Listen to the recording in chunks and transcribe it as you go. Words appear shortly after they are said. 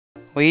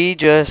We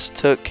just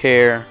took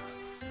care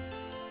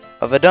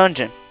of a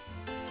dungeon.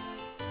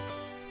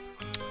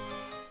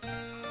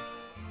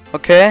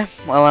 Okay,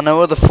 well I know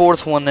where the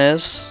fourth one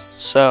is,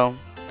 so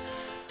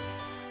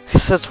I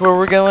guess that's where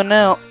we're going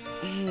now.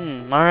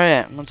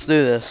 Alright, let's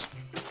do this.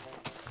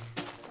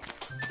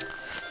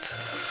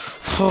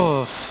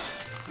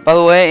 By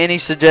the way, any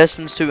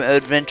suggestions to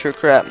adventure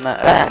crap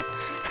map?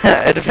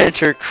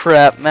 Adventure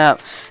crap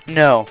map?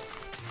 No,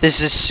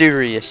 this is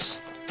serious.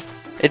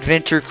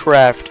 Adventure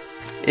craft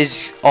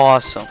is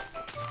awesome.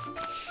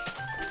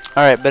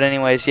 Alright, but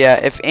anyways, yeah,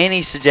 if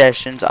any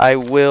suggestions, I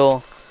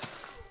will.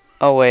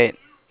 Oh wait,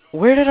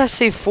 where did I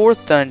say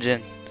fourth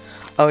dungeon?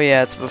 Oh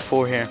yeah, it's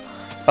before here.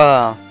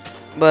 Yeah,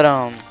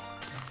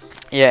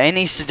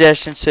 any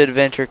suggestions to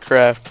adventure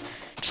craft,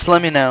 just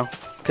let me know,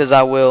 because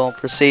I will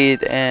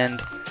proceed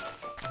and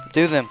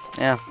do them.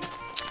 Yeah,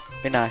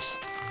 be nice.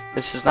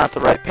 This is not the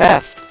right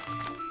path.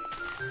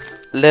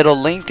 Little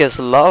Link is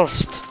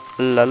lost.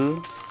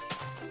 Lol.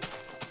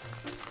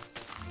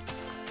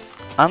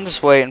 I'm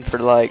just waiting for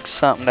like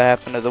something to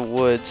happen to the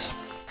woods.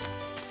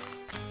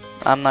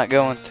 I'm not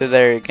going through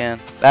there again.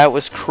 That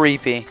was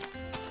creepy.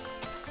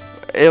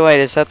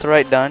 Wait, is that the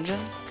right dungeon?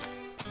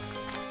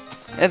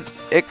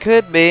 It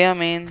could be. I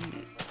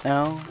mean,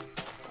 no.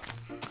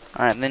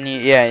 All right, then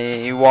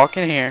you walk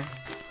in here,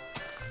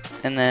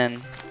 and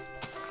then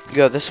you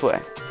go this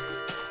way.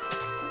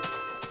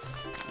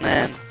 And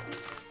then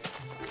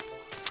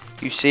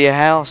you see a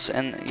house,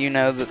 and you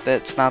know that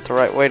that's not the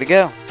right way to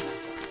go.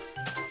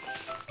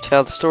 That's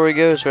how the story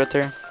goes right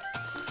there.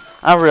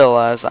 I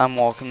realize I'm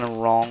walking the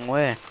wrong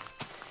way.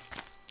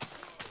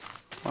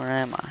 Where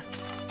am I?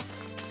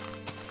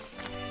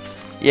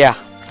 Yeah,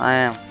 I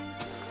am.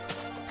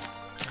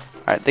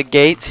 Alright, the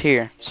gate's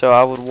here. So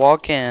I would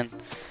walk in,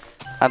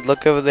 I'd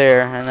look over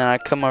there, and then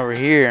I'd come over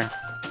here.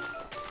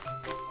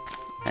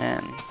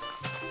 And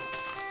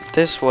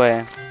this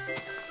way.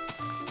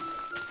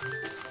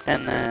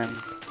 And then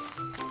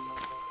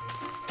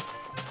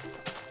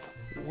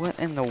what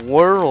in the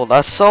world?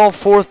 I saw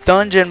fourth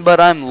dungeon, but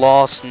I'm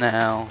lost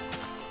now.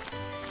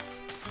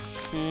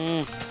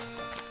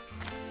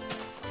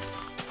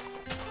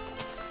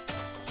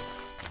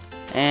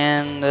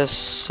 And the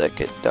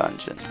second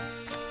dungeon.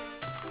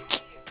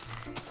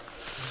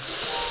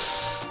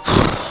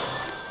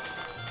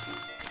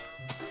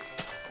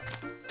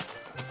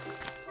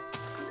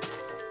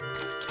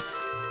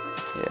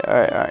 Yeah,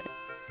 alright.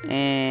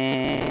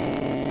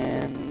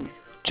 And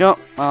jump.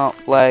 Oh,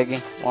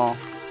 laggy. Well,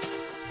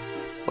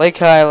 Lake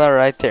Hyla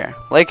right there.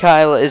 Lake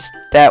Hyla is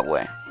that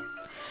way.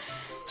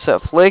 So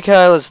if Lake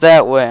Hyla is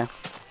that way,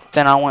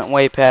 then I went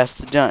way past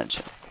the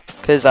dungeon.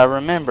 Because I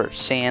remember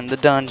seeing the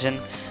dungeon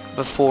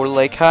before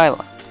Lake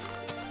Hyla.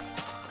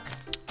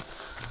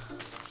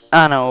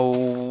 I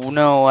know.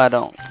 No, I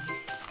don't.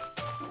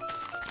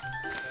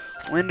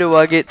 When do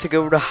I get to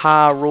go to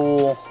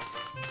Hyrule?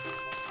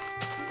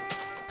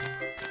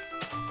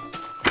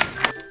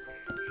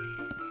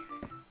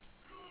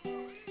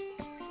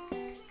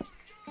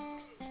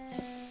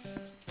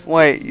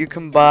 Wait, you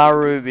can buy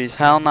rubies.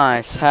 How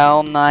nice.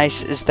 How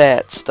nice is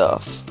that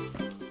stuff?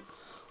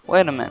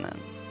 Wait a minute.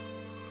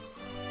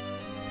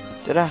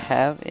 Did I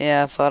have?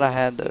 Yeah, I thought I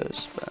had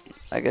those, but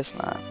I guess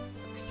not.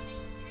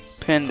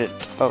 Pendant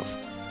of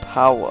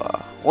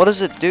power. What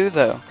does it do,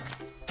 though?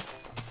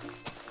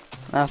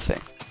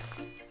 Nothing.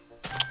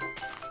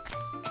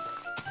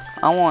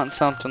 I want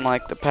something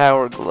like the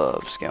power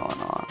gloves going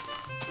on.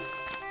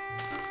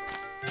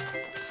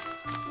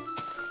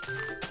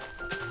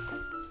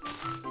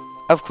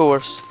 Of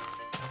course.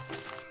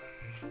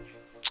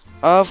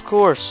 Of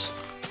course.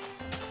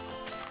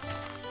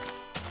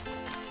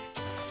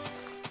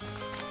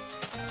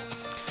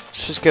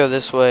 Let's just go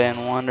this way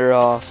and wander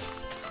off.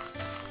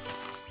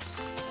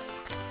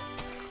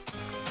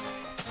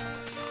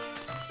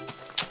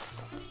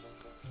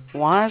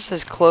 Why is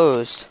this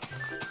closed?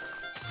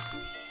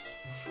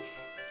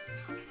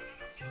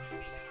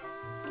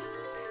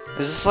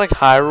 Is this like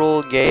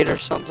Hyrule Gate or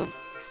something?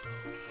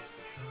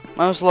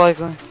 Most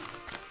likely.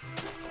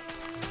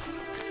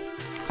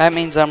 That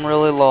means I'm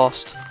really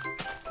lost.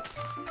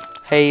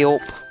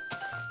 Help.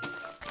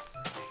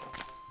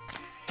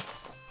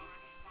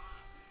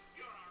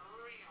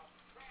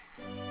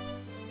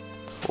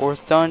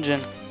 Fourth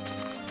dungeon.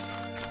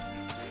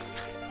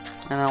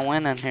 And I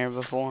went in here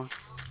before.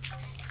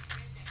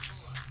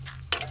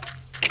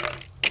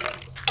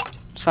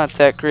 It's not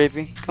that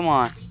creepy. Come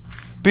on.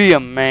 Be a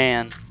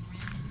man.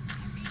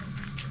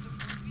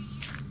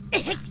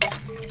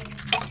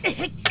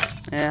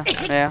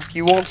 Yeah.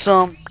 You want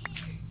some?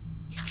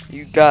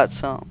 You got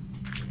some.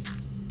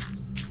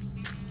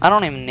 I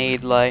don't even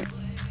need light.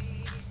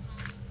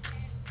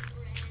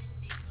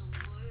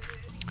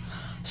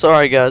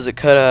 Sorry guys, it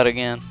cut out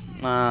again.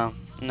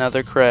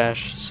 Another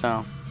crash,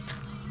 so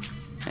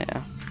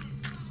yeah.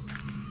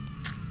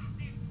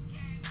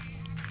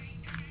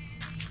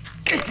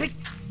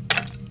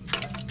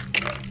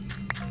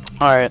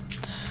 Alright,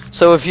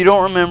 so if you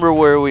don't remember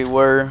where we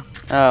were,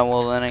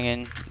 well then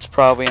again, it's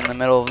probably in the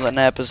middle of an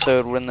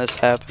episode when this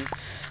happened,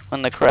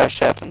 when the crash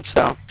happened,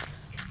 so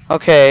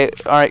Okay,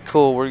 alright,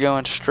 cool. We're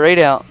going straight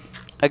out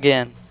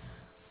again.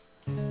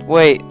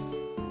 Wait,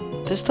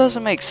 this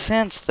doesn't make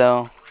sense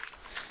though.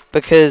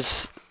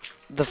 Because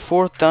the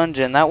fourth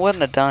dungeon, that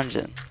wasn't a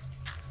dungeon.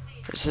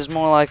 This is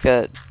more like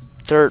a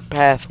dirt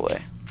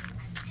pathway.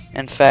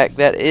 In fact,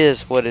 that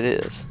is what it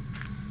is.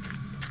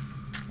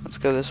 Let's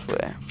go this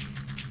way.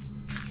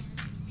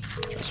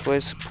 This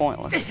way's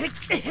pointless. You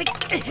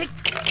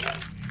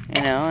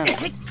know,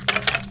 and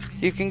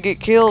you can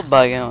get killed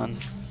by going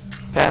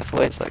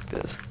pathways like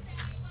this.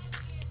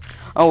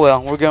 Oh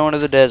well, we're going to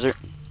the desert.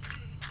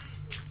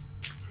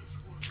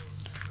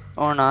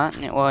 Or not.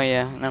 Well,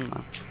 yeah, never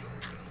mind.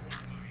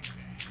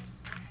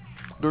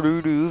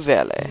 Gerudo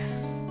Valley.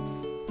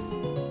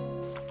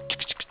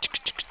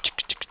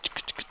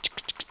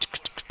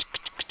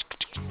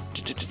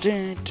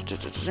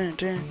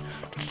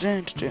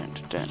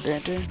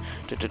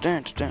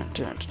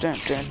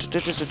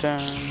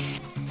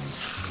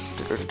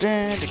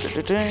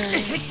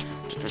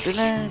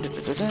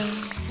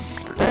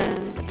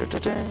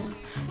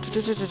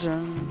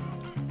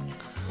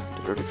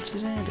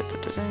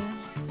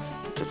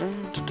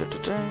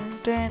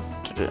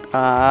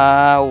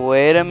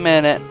 Wait a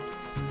minute.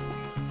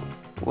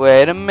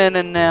 Wait a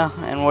minute now.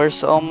 And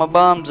where's all my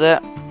bombs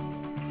at?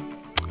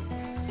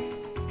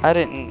 I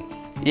didn't.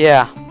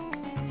 Yeah.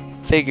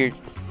 Figured.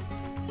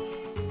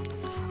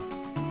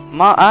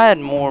 I had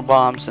more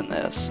bombs than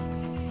this.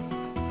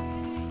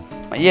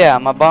 Yeah,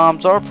 my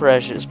bombs are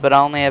precious, but I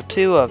only have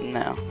 2 of them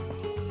now.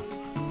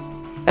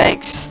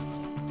 Thanks.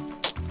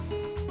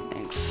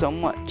 Thanks so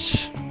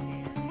much.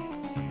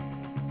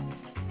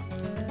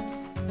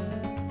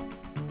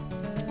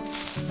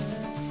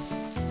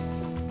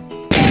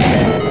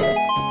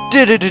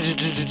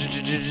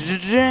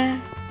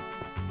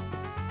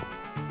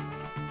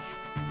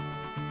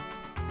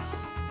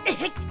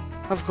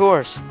 Of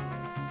course.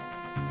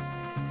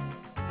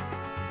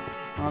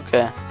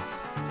 Okay.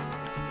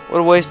 What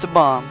a waste of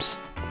bombs.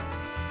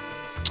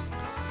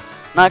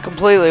 Not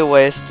completely a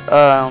waste.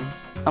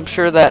 I'm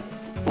sure that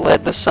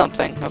led to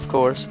something, of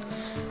course.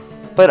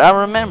 But I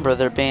remember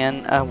there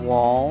being a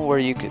wall where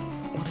you could...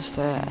 What is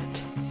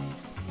that?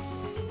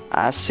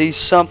 I see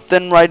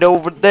something right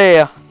over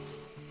there.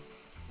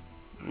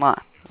 My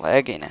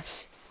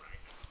lagginess.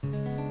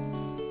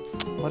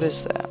 What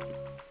is that?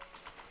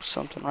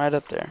 Something right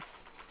up there.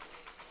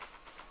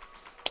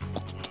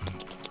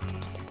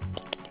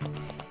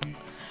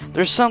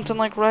 There's something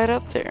like right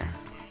up there.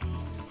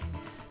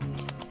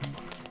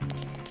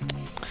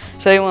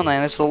 Tell you one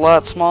thing, it's a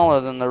lot smaller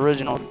than the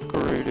original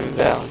Gerudo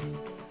Valley.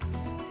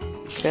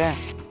 Okay.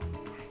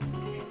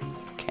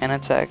 Can't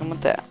attack him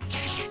with that.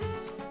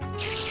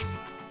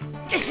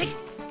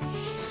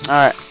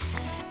 Alright.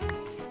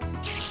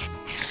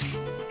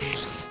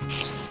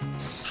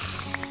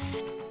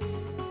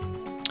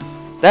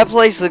 That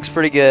place looks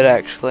pretty good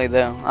actually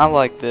though. I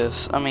like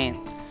this. I mean,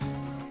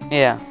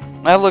 yeah.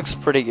 That looks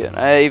pretty good.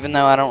 Even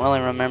though I don't really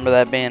remember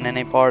that being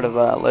any part of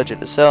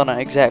Legend of Zelda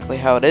exactly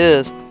how it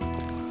is.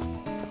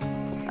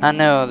 I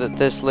know that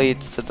this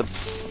leads to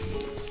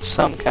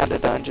some kind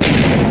of dungeon.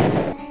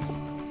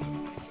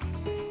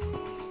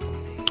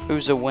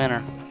 Who's a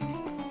winner?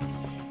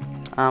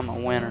 I'm a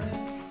winner.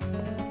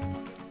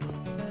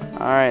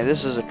 Alright,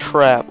 this is a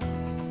trap.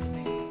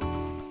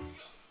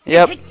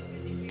 Yep,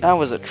 that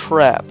was a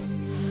trap.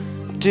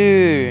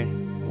 Dude,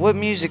 what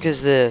music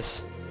is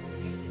this?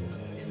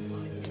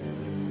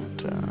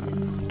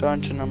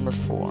 Dungeon number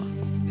 4.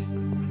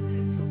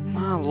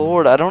 My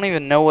lord, I don't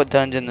even know what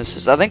dungeon this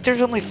is. I think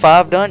there's only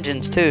 5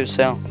 dungeons too,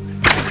 so.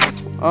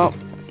 Oh,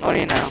 what do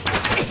you know?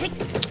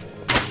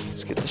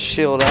 Let's get the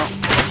shield out.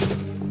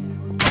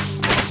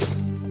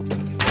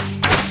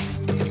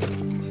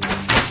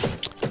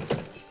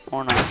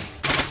 Or not.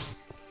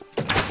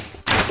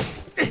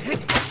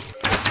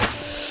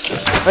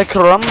 Ay,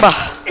 caramba!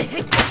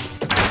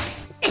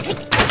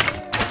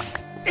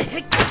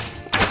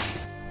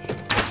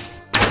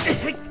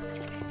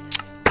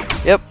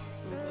 Yep.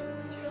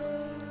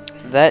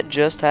 That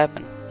just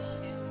happened.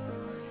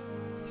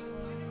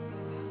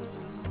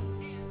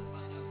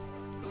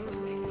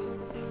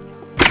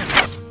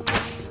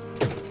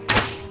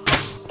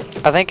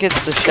 I think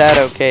it's the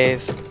Shadow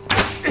Cave.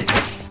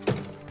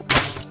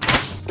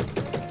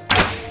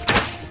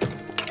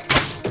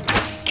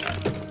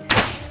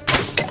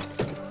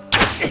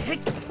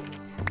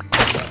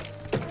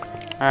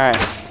 Alright.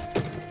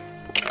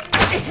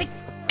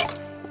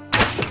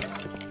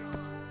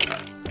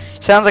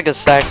 Sounds like a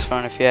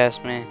saxophone if you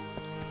ask me.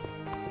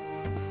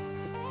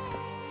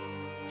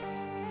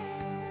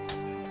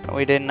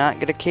 We did not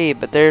get a key,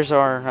 but there's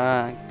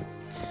our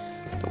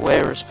the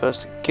way we're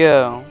supposed to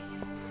go.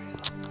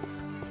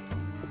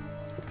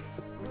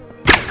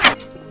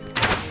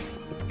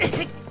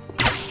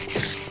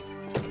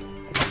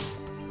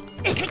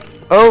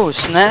 Oh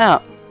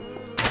snap!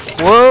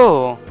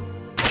 Whoa!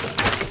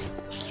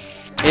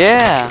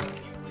 Yeah!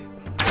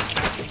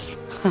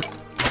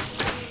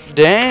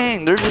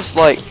 Dang, they're just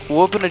like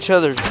whooping each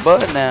other's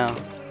butt now.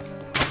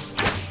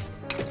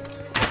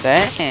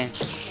 Dang.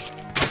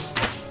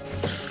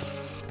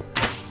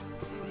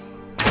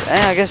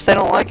 I guess they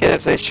don't like it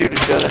if they shoot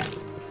each other.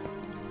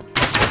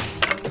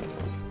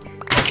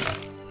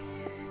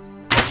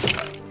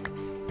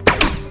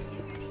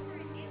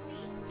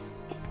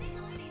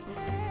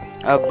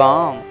 A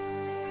bomb.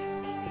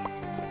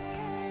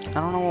 I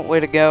don't know what way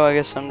to go. I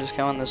guess I'm just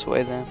going this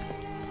way then.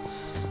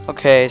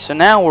 Okay, so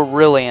now we're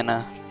really in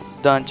a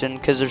dungeon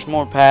because there's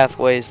more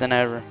pathways than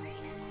ever.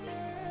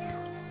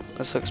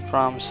 This looks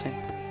promising.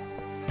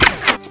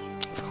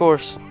 Of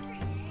course.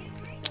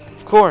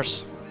 Of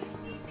course.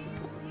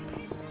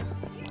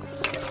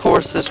 Of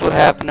course this would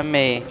happen to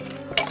me.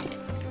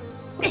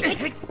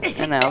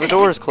 And now the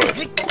door is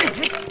closed.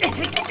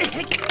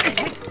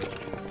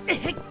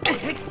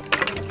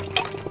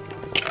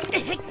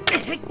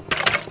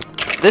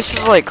 This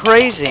is like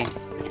crazy.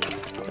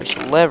 There's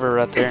a lever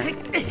right there.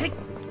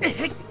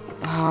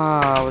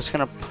 Ah, I was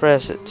gonna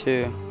press it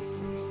too.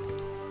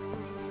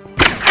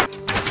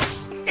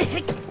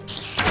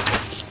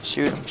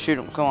 Shoot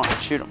him, come on,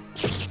 shoot him.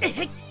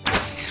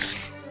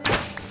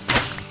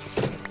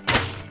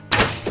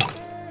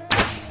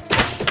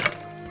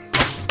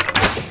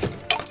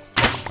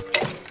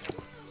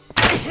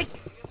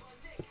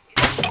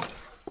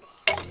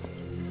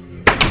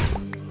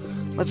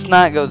 Let's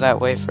not go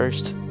that way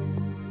first.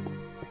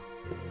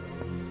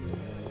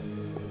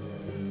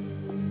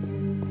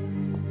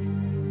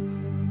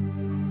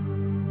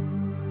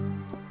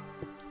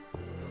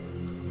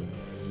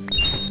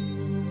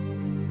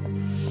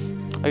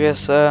 I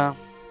guess I'm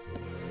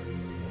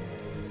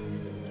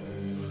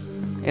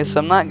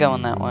not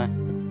going that way.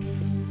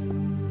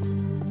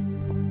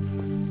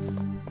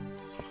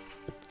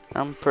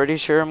 I'm pretty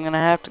sure I'm gonna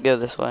have to go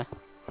this way.